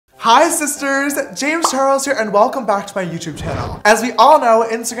Hi sisters, James Charles here and welcome back to my YouTube channel. As we all know,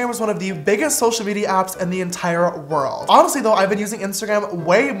 Instagram is one of the biggest social media apps in the entire world. Honestly though, I've been using Instagram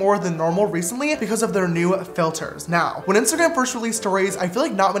way more than normal recently because of their new filters. Now, when Instagram first released stories, I feel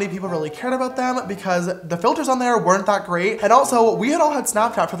like not many people really cared about them because the filters on there weren't that great. And also, we had all had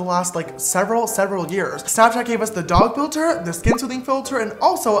Snapchat for the last like several years. Snapchat gave us the dog filter, the skin soothing filter, and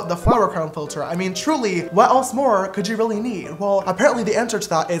also the flower crown filter. I mean, truly, what else more could you really need? Well, apparently the answer to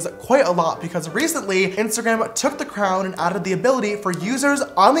that is quite a lot because recently Instagram took the crown and added the ability for users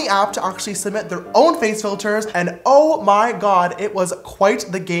on the app to actually submit their own face filters, and oh my god, it was quite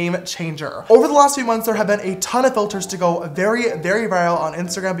the game changer. Over the last few months, there have been a ton of filters to go very viral on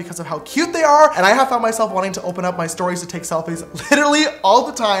Instagram because of how cute they are, and I have found myself wanting to open up my stories to take selfies literally all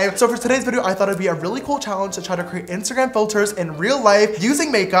the time. So for today's video, I thought it'd be a really cool challenge to try to create Instagram filters in real life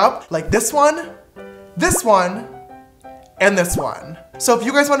using makeup like this one, and this one. So if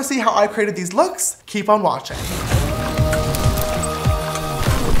you guys want to see how I created these looks, keep on watching.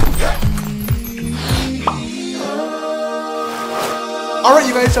 Alright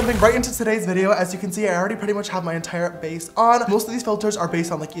you guys, jumping right into today's video. As you can see, I already pretty much have my entire base on. Most of these filters are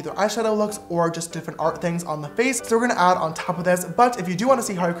based on like either eyeshadow looks or just different art things on the face. So we're gonna add on top of this. But if you do want to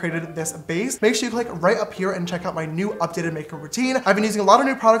see how I created this base, make sure you click right up here and check out my new updated makeup routine. I've been using a lot of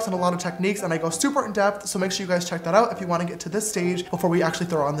new products and a lot of techniques, and I go super in depth. So make sure you guys check that out if you want to get to this stage before we actually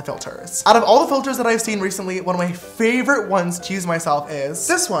throw on the filters. Out of all the filters that I've seen recently, one of my favorite ones to use myself is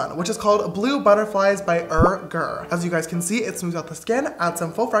this one, which is called Blue Butterflies by Gargiula. As you guys can see, it smooths out the skin, adds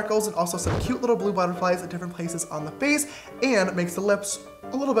some faux freckles, and also some cute little blue butterflies at different places on the face, and makes the lips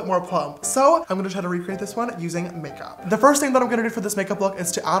a little bit more plump. So I'm gonna try to recreate this one using makeup. The first thing that I'm gonna do for this makeup look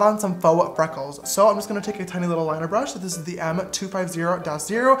is to add on some faux freckles. So I'm just gonna take a tiny little liner brush. So this is the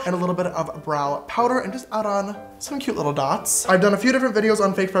M250-0 and a little bit of brow powder and just add on some cute little dots. I've done a few different videos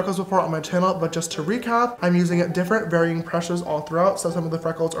on fake freckles before on my channel, but just to recap, I'm using different varying pressures all throughout. So some of the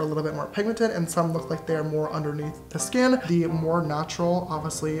freckles are a little bit more pigmented and some look like they're more underneath the skin. The more natural,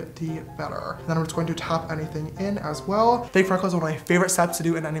 obviously, the better. And then I'm just going to tap anything in as well. Fake freckles are one of my favorite steps to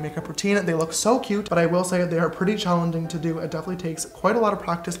do in any makeup routine. They look so cute, but I will say they are pretty challenging to do. It definitely takes quite a lot of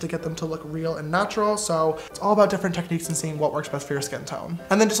practice to get them to look real and natural. So it's all about different techniques and seeing what works best for your skin tone.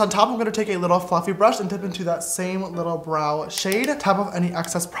 And then just on top, I'm gonna take a little fluffy brush and dip into that same little brow shade, tap off any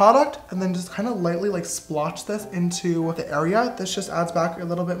excess product, and then just kind of lightly like splotch this into the area. This just adds back a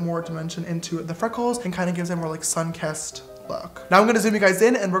little bit more dimension into the freckles and kind of gives them more like sun-kissed look. Now I'm gonna zoom you guys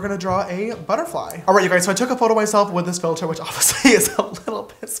in and we're gonna draw a butterfly. All right, you guys, so I took a photo of myself with this filter, which obviously is a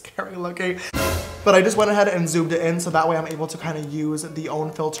little bit scary looking, but I just went ahead and zoomed it in so that way I'm able to kind of use the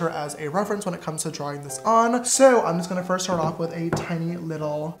own filter as a reference when it comes to drawing this on. So I'm just gonna first start off with a tiny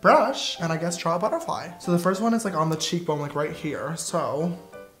little brush and I guess draw a butterfly. So the first one is like on the cheekbone, like right here. So,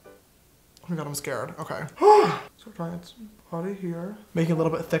 oh my god, I'm scared. Okay. So drawing its body here. Making it a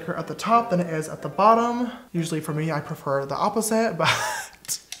little bit thicker at the top than it is at the bottom. Usually for me, I prefer the opposite, but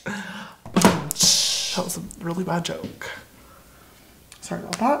that was a really bad joke. Sorry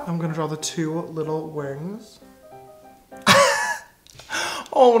about that. I'm gonna draw the two little wings.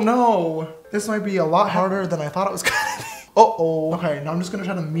 Oh no. This might be a lot harder than I thought it was gonna be. Uh-oh. Okay, now I'm just gonna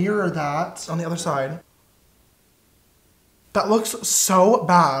try to mirror that on the other side. That looks so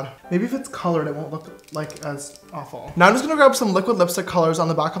bad. Maybe if it's colored, it won't look like as awful. Now I'm just gonna grab some liquid lipstick colors on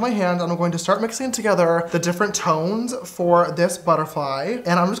the back of my hand and I'm going to start mixing together the different tones for this butterfly.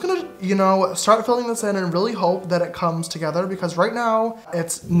 And I'm just gonna, you know, start filling this in and really hope that it comes together because right now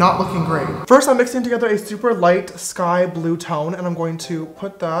it's not looking great. First, I'm mixing together a super light sky blue tone and I'm going to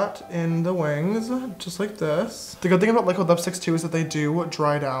put that in the wings, just like this. The good thing about liquid lipsticks too is that they do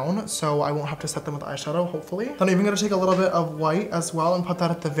dry down, so I won't have to set them with eyeshadow, hopefully. Then I'm even gonna take a little bit of white as well and put that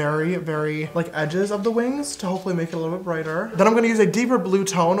at the very like edges of the wings to hopefully make it a little bit brighter. Then I'm gonna use a deeper blue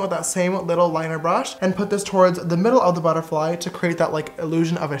tone with that same little liner brush and put this towards the middle of the butterfly to create that like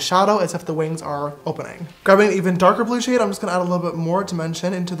illusion of a shadow as if the wings are opening. Grabbing an even darker blue shade, I'm just gonna add a little bit more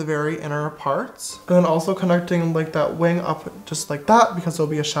dimension into the very inner parts. And then also connecting like that wing up just like that because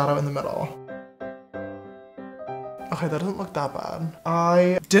there'll be a shadow in the middle. Okay, that doesn't look that bad.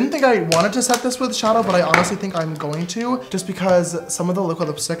 I didn't think I wanted to set this with shadow, but I honestly think I'm going to, just because some of the liquid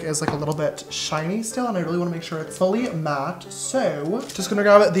lipstick is like a little bit shiny still, and I really want to make sure it's fully matte. So, just gonna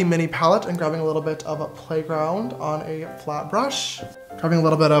grab the mini palette and grabbing a little bit of a playground on a flat brush. Grabbing a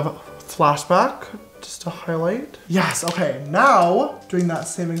little bit of flashback just to highlight. Yes, okay, now doing that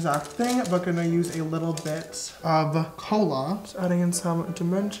same exact thing, but gonna use a little bit of cola. Just adding in some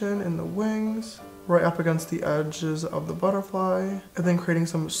dimension in the wings. right up against the edges of the butterfly, and then creating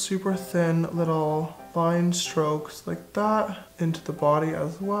some super thin little line strokes like that into the body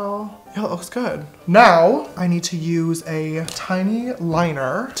as well. Yeah, it looks good. Now I need to use a tiny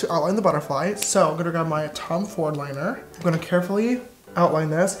liner to outline the butterfly. So I'm gonna grab my Tom Ford liner. I'm gonna carefully outline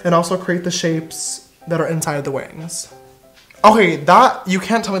this and also create the shapes that are inside the wings. Okay, that, you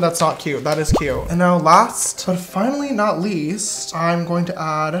can't tell me that's not cute. That is cute. And now last, but finally not least, I'm going to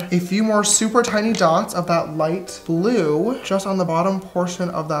add a few more super tiny dots of that light blue just on the bottom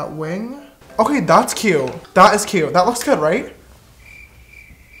portion of that wing. Okay, that's cute. That is cute. That looks good, right?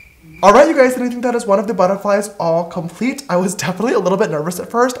 All right, you guys, and I think that is one of the butterflies all complete. I was definitely a little bit nervous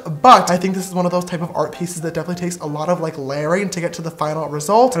at first, but I think this is one of those type of art pieces that definitely takes a lot of like layering to get to the final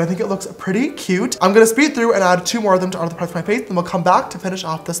result. And I think it looks pretty cute. I'm gonna speed through and add 2 more of them to other parts of my face, then we'll come back to finish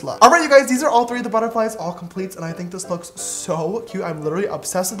off this look. All right, you guys, these are all 3 of the butterflies all complete, and I think this looks so cute. I'm literally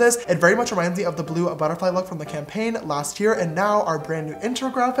obsessed with this. It very much reminds me of the blue butterfly look from the campaign last year, and now our brand new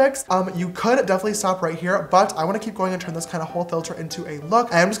intro graphics. You could definitely stop right here, but I wanna keep going and turn this kind of whole filter into a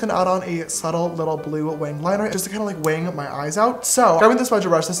look. I am just gonna add on a subtle little blue wing liner just to kind of like wing my eyes out. So grabbing this smudger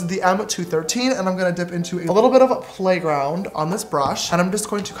brush, this is the M213, and I'm gonna dip into a little bit of a playground on this brush, and I'm just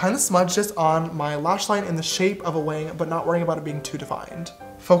going to kind of smudge this on my lash line in the shape of a wing, but not worrying about it being too defined.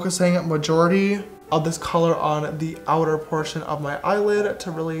 Focusing majority of this color on the outer portion of my eyelid to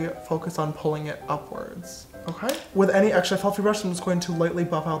really focus on pulling it upwards. Okay. With any extra fluffy brush, I'm just going to lightly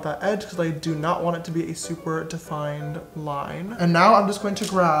buff out that edge because I do not want it to be a super defined line. And now I'm just going to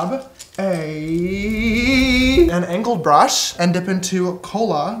grab an angled brush and dip into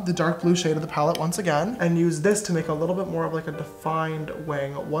Cola, the dark blue shade of the palette once again, and use this to make a little bit more of like a defined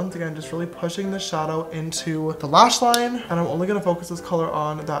wing. Once again, just really pushing the shadow into the lash line, and I'm only gonna focus this color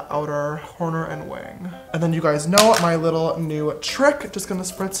on that outer corner and wing. And then you guys know my little new trick, just gonna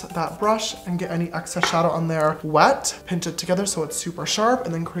spritz that brush and get any excess shadow on there wet, pinch it together so it's super sharp,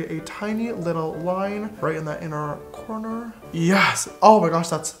 and then create a tiny little line right in that inner corner. Yes, oh my gosh,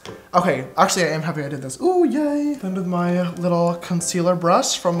 that's, okay, actually I am happy I did this. Ooh, yay. Then with my little concealer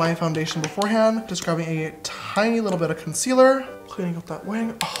brush from my foundation beforehand, just grabbing a tiny little bit of concealer, cleaning up that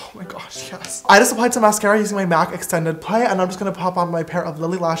wing. Oh my gosh, yes. I just applied some mascara using my MAC Extended Play, and I'm just gonna pop on my pair of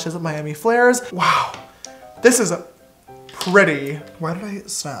Lily Lashes Miami Flares. Wow, this is pretty. Why did I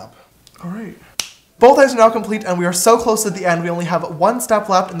snap? All right. Both eyes are now complete, and we are so close to the end. We only have 1 step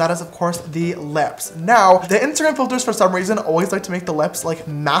left, and that is, of course, the lips. Now, the Instagram filters, for some reason, always like to make the lips, like,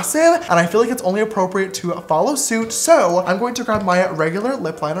 massive, and I feel like it's only appropriate to follow suit. So I'm going to grab my regular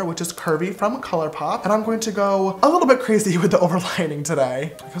lip liner, which is Curvy from ColourPop, and I'm going to go a little bit crazy with the overlining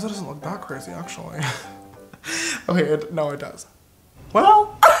today. Because it doesn't look that crazy, actually. Okay, no, it does.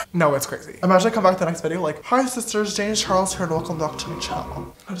 Well, no, it's crazy. Imagine I come back to the next video like, hi sisters, Jane Charles here and welcome back to my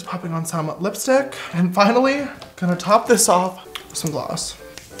channel. I'm just popping on some lipstick, and finally, gonna top this off with some gloss.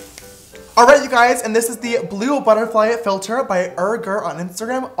 All right, you guys, and this is the Blue Butterfly filter by Urger on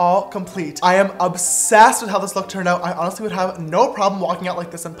Instagram, all complete. I am obsessed with how this look turned out. I honestly would have no problem walking out like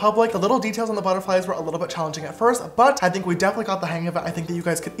this in public. The little details on the butterflies were a little bit challenging at first, but I think we definitely got the hang of it. I think that you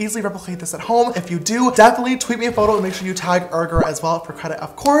guys could easily replicate this at home. If you do, definitely tweet me a photo and make sure you tag Urger as well for credit,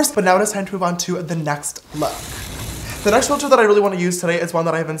 of course. But now it is time to move on to the next look. The next filter that I really want to use today is one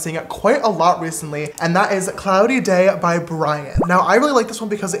that I've been seeing quite a lot recently, and that is Cloudy Day by Brian. Now, I really like this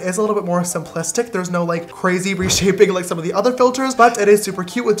one because it is a little bit more simplistic. There's no like crazy reshaping like some of the other filters, but it is super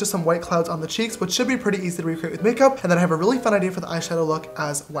cute with just some white clouds on the cheeks, which should be pretty easy to recreate with makeup. And then I have a really fun idea for the eyeshadow look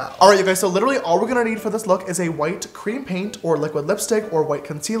as well. All right, you guys, so literally all we're gonna need for this look is a white cream paint or liquid lipstick or white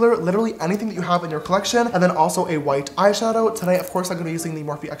concealer, literally anything that you have in your collection, and then also a white eyeshadow. Today, of course, I'm gonna be using the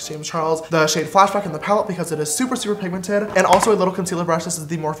Morphe X James Charles, the shade Flashback in the palette because it is super, super pigmented, and also a little concealer brush. This is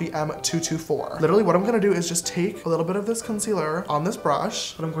the Morphe M224. Literally what I'm gonna do is just take a little bit of this concealer on this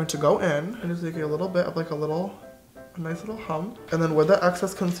brush, and I'm going to go in and just take a little bit of like a nice little hump. And then with the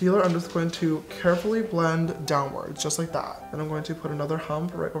excess concealer, I'm just going to carefully blend downwards, just like that. And I'm going to put another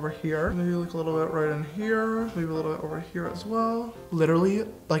hump right over here. Maybe like a little bit right in here, maybe a little bit over here as well. Literally,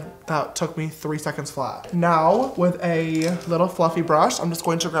 like that took me 3 seconds flat. Now, with a little fluffy brush, I'm just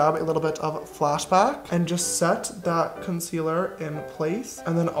going to grab a little bit of Flashback and just set that concealer in place.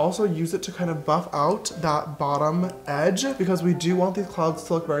 And then also use it to kind of buff out that bottom edge because we do want these clouds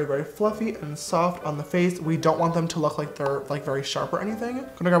to look very, very fluffy and soft on the face. We don't want them to look like they're like very sharp or anything. I'm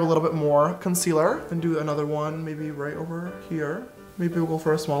gonna grab a little bit more concealer and do another one maybe right over here. Maybe we'll go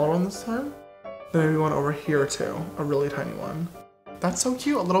for a smaller one this time. Then maybe one over here too, a really tiny one. That's so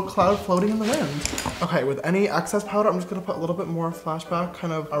cute, a little cloud floating in the wind. Okay, with any excess powder, I'm just gonna put a little bit more flashback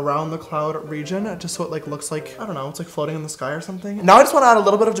kind of around the cloud region, just so it like looks like, I don't know, it's like floating in the sky or something. Now I just wanna add a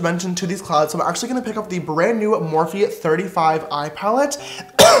little bit of dimension to these clouds, so I'm actually gonna pick up the brand new Morphe 35 eye palette.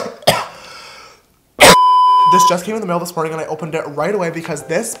 This just came in the mail this morning and I opened it right away because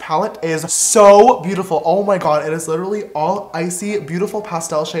this palette is so beautiful. Oh my god, it is literally all icy, beautiful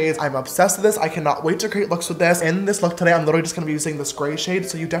pastel shades. I'm obsessed with this. I cannot wait to create looks with this. In this look today, I'm literally just gonna be using this gray shade,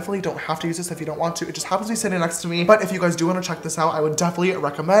 so you definitely don't have to use this if you don't want to. It just happens to be sitting next to me, but if you guys do want to check this out, I would definitely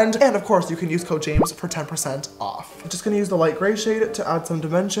recommend. And of course, you can use code James for 10% off. I'm just gonna use the light gray shade to add some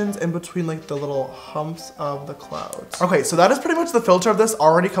dimensions in between like the little humps of the clouds. Okay, so that is pretty much the filter of this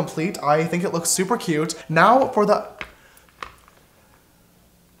already complete. I think it looks super cute. Now for the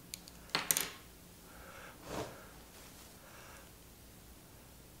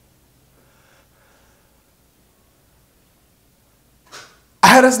I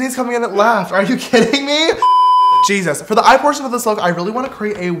had a sneeze coming in and it laughed. Are you kidding me? Jesus. For the eye portion of this look, I really want to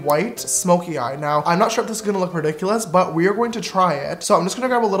create a white smoky eye. Now, I'm not sure if this is going to look ridiculous, but we are going to try it. So I'm just going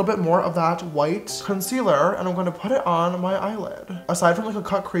to grab a little bit more of that white concealer and I'm going to put it on my eyelid. Aside from like a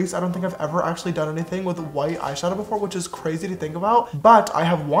cut crease, I don't think I've ever actually done anything with white eyeshadow before, which is crazy to think about, but I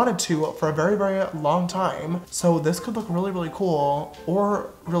have wanted to for a very, very long time. So this could look really, really cool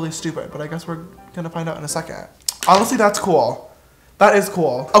or really stupid, but I guess we're going to find out in a second. Honestly, that's cool. That is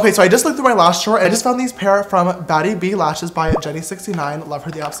cool. Okay, so I just looked through my lash drawer and I just found these pair from Batty B Lashes by Jenny69. Love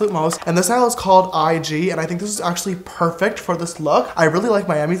her the absolute most. And this style is called IG, and I think this is actually perfect for this look. I really like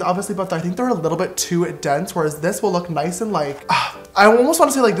Miami's, obviously, but I think they're a little bit too dense, whereas this will look nice and like, I almost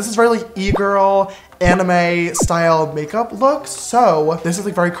want to say like this is very like e-girl anime style makeup look, so this is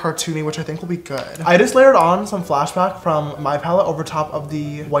like very cartoony, which I think will be good. I just layered on some flashback from my palette over top of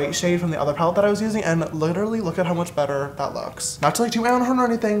the white shade from the other palette that I was using, and literally look at how much better that looks. Not to like toot my own horn or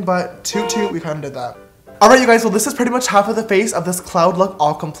anything, but toot, we kind of did that. All right, you guys, well, this is pretty much half of the face of this cloud look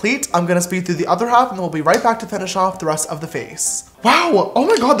all complete. I'm gonna speed through the other half and then we'll be right back to finish off the rest of the face. Wow, oh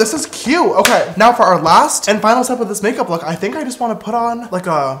my god, this is cute. Okay, now for our last and final step of this makeup look, I think I just wanna put on like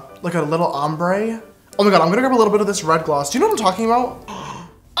a little ombre. Oh my god, I'm gonna grab a little bit of this red gloss. Do you know what I'm talking about?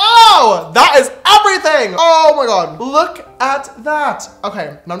 Oh, that is everything. Oh my god, look at that.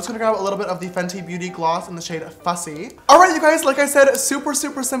 Okay, now I'm just gonna grab a little bit of the Fenty Beauty gloss in the shade Fussy. All right, you guys, like I said, super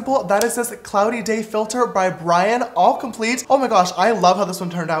simple. That is this Cloudy Day filter by Brian, all complete. Oh my gosh, I love how this one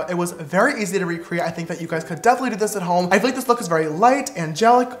turned out. It was very easy to recreate. I think that you guys could definitely do this at home. I feel like this look is very light,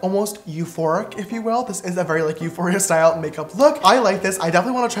 angelic, almost euphoric, if you will. This is a very like euphoria style makeup look. I like this. I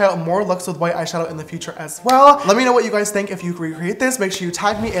definitely want to try out more looks with white eyeshadow in the future as well. Let me know what you guys think if you recreate this. Make sure you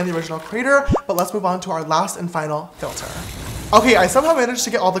tag me and the original creator, but let's move on to our last and final filter. Okay, I somehow managed to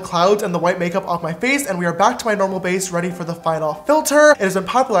get all the clouds and the white makeup off my face, and we are back to my normal base, ready for the final filter. It has been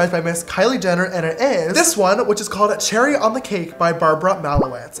popularized by Miss Kylie Jenner, and it is this one, which is called Cherry on the Cake by Barbara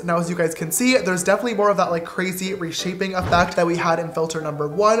Malowitz. Now, as you guys can see, there's definitely more of that like crazy reshaping effect that we had in filter number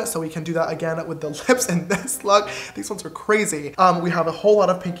 1, so we can do that again with the lips in this look. These ones were crazy. We have a whole lot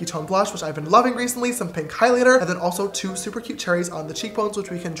of pinky tone blush, which I've been loving recently, some pink highlighter, and then also 2 super cute cherries on the cheekbones,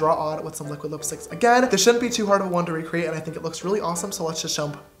 which we can draw on with some liquid lipsticks again. This shouldn't be too hard of a one to recreate, and I think it looks really awesome, so let's just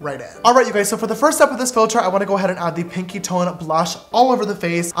jump right in. All right, you guys, so for the first step of this filter, I want to go ahead and add the pinky tone blush all over the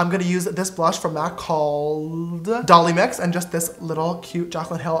face. I'm going to use this blush from MAC called Dolly Mix, and just this little cute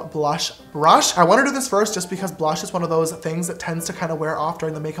Jaclyn Hill blush brush. I want to do this first just because blush is one of those things that tends to kind of wear off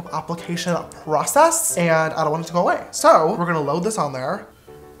during the makeup application process, and I don't want it to go away. So we're going to load this on there.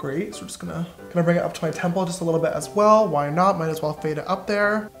 Great, so we're just gonna bring it up to my temple just a little bit as well. Why not? Might as well fade it up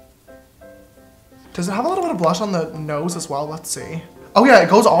there. Does it have a little bit of blush on the nose as well? Let's see. Oh yeah, it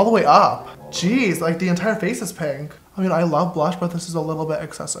goes all the way up. Jeez, like the entire face is pink. I mean, I love blush, but this is a little bit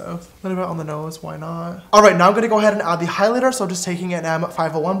excessive. A little bit on the nose, why not? All right, now I'm gonna go ahead and add the highlighter. So just taking an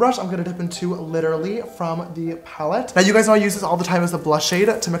M501 brush, I'm gonna dip into Literally from the palette. Now you guys know I use this all the time as the blush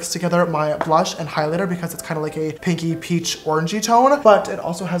shade to mix together my blush and highlighter because it's kind of like a pinky peach orangey tone, but it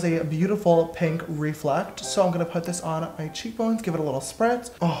also has a beautiful pink reflect. So I'm gonna put this on my cheekbones, give it a little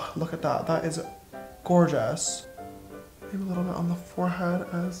spritz. Oh, look at that, that is gorgeous. Maybe a little bit on the forehead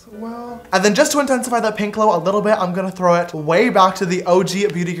as well. And then just to intensify that pink glow a little bit, I'm gonna throw it way back to the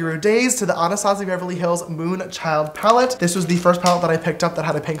OG Beauty Guru days, to the Anastasia Beverly Hills Moon Child palette. This was the first palette that I picked up that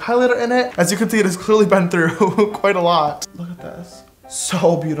had a pink highlighter in it. As you can see, it has clearly been through quite a lot. Look at this,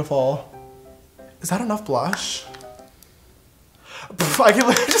 so beautiful. Is that enough blush? I can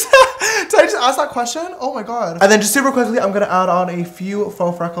just, did I just ask that question? Oh my god. And then just super quickly, I'm gonna add on a few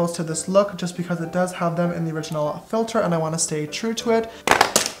faux freckles to this look just because it does have them in the original filter and I wanna stay true to it.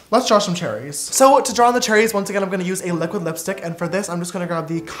 Let's draw some cherries. So to draw on the cherries, once again, I'm gonna use a liquid lipstick. And for this, I'm just gonna grab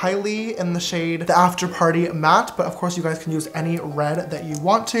the Kylie in the shade The After Party Matte. But of course, you guys can use any red that you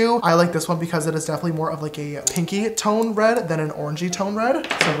want to. I like this one because it is definitely more of like a pinky tone red than an orangey tone red.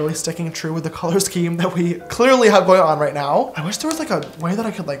 So really sticking true with the color scheme that we clearly have going on right now. I wish there was like a way that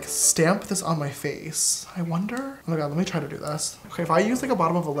I could like stamp this on my face. I wonder. Oh my God, let me try to do this. Okay, if I use like a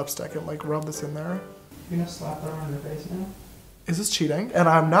bottom of a lipstick and like rub this in there. You're gonna slap that on your face now? Is this cheating? And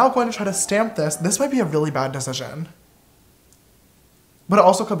I'm now going to try to stamp this. This might be a really bad decision, but it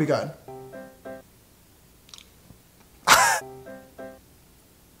also could be good.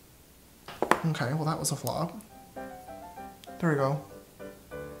 Okay, well that was a flop. There we go.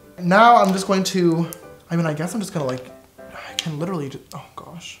 Now I'm just going to, I mean, I guess I'm just gonna like, I can literally just, oh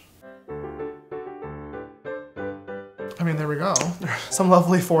gosh. I mean, there we go. Some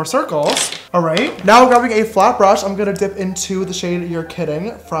lovely 4 circles. All right, now grabbing a flat brush, I'm gonna dip into the shade You're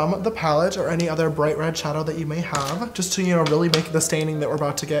Kidding from the palette or any other bright red shadow that you may have, just to, you know, really make the staining that we're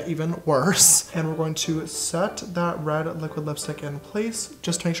about to get even worse. And we're going to set that red liquid lipstick in place,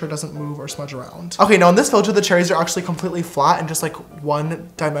 just to make sure it doesn't move or smudge around. Okay, now in this filter, the cherries are actually completely flat and just like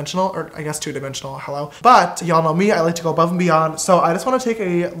 1-dimensional, or I guess 2-dimensional, hello. But y'all know me, I like to go above and beyond. So I just wanna take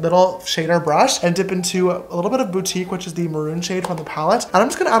a little shader brush and dip into a little bit of Boutique, which is the maroon shade from the palette. And I'm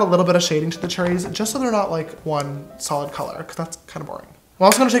just gonna add a little bit of shading to the cherries just so they're not like one solid color, because that's kind of boring. I'm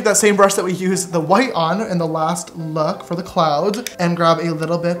also gonna take that same brush that we used the white on in the last look for the clouds and grab a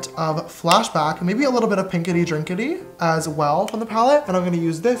little bit of Flashback, maybe a little bit of Pinkity Drinkity as well from the palette. And I'm gonna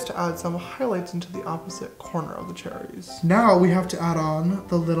use this to add some highlights into the opposite corner of the cherries. Now we have to add on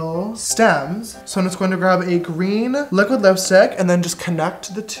the little stems. So I'm just going to grab a green liquid lipstick and then just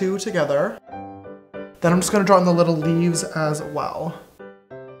connect the two together. Then I'm just gonna draw in the little leaves as well.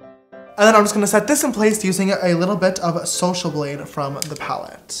 And then I'm just gonna set this in place using a little bit of Social Blade from the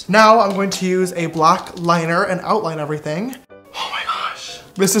palette. Now I'm going to use a black liner and outline everything. Oh my gosh,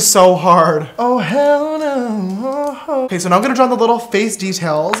 this is so hard. Oh hell no. Okay, so now I'm gonna draw the little face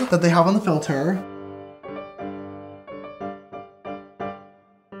details that they have on the filter.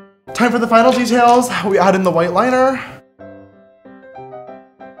 Time for the final details. We add in the white liner.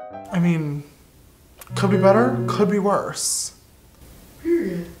 I mean, could be better, could be worse.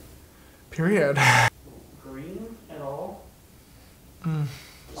 Period. Period. Green at all?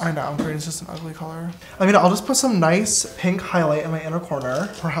 I know, green is just an ugly color. I mean, I'll just put some nice pink highlight in my inner corner.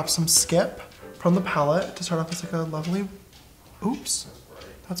 Perhaps some Skip from the palette to start off as like a lovely, oops,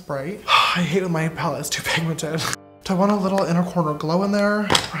 that's bright. I hate when my palette is too pigmented. Do I want a little inner corner glow in there?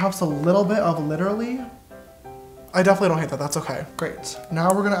 Perhaps a little bit of Literally. I definitely don't hate that, that's okay. Great.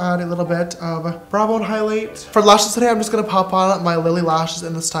 Now we're gonna add a little bit of brow bone highlight. For lashes today, I'm just gonna pop on my Lily lashes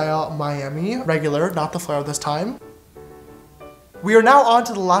in the style Miami. Regular, not the flare this time. We are now on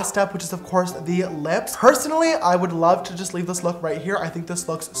to the last step, which is of course the lips. Personally, I would love to just leave this look right here. I think this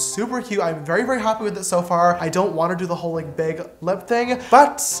looks super cute. I'm very, very happy with it so far. I don't want to do the whole like big lip thing,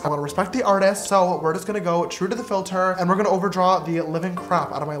 but I want to respect the artist. So we're just gonna go true to the filter and we're gonna overdraw the living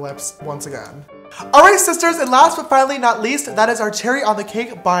crap out of my lips once again. All right, sisters, and last but finally not least, that is our cherry on the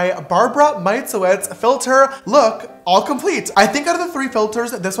cake by Barbara Meitzowitz filter look all complete. I think out of the 3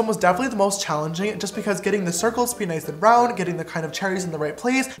 filters, this one was definitely the most challenging just because getting the circles to be nice and round, getting the kind of cherries in the right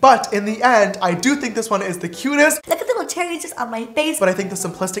place. But in the end, I do think this one is the cutest. Look at the little cherries just on my face. But I think the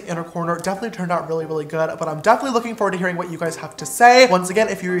simplistic inner corner definitely turned out really, really good. But I'm definitely looking forward to hearing what you guys have to say. Once again,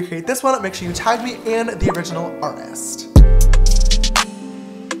 if you recreate this one, make sure you tag me and the original artist.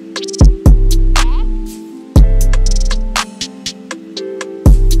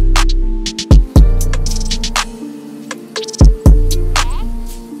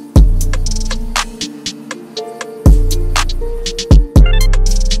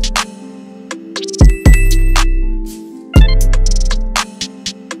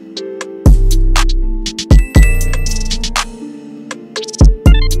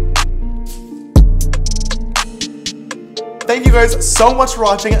 Thank you guys so much for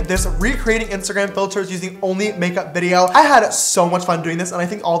watching this recreating Instagram filters using only makeup video. I had so much fun doing this and I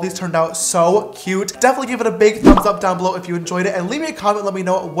think all these turned out so cute. Definitely give it a big thumbs up down below if you enjoyed it and leave me a comment, let me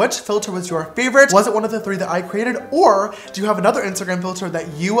know which filter was your favorite. Was it one of the 3 that I created or do you have another Instagram filter that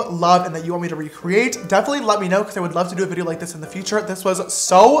you love and that you want me to recreate? Definitely let me know because I would love to do a video like this in the future. This was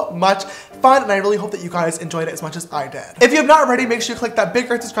so much fun and I really hope that you guys enjoyed it as much as I did. If you have not already, make sure you click that big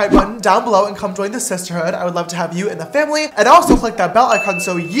red subscribe button down below and come join the sisterhood. I would love to have you in the family. and also click that bell icon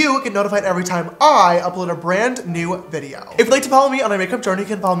so you get notified every time I upload a brand new video. If you'd like to follow me on my makeup journey, you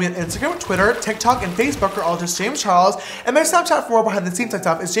can follow me on Instagram, Twitter, TikTok, and Facebook, or all just James Charles, and my Snapchat for more behind the scenes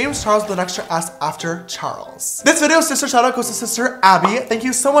stuff is James Charles with an extra S after Charles. This video's sister shout out goes to Sister Abby. Thank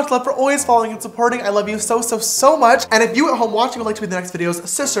you so much, love, for always following and supporting. I love you so much. And if you at home watching would like to be the next video's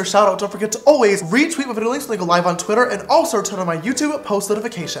sister shout out, don't forget to always retweet my video links when they go live on Twitter, and also turn on my YouTube post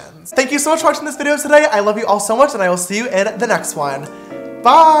notifications. Thank you so much for watching this video today. I love you all so much, and I will see you in the next one.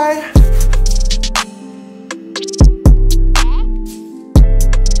 Bye!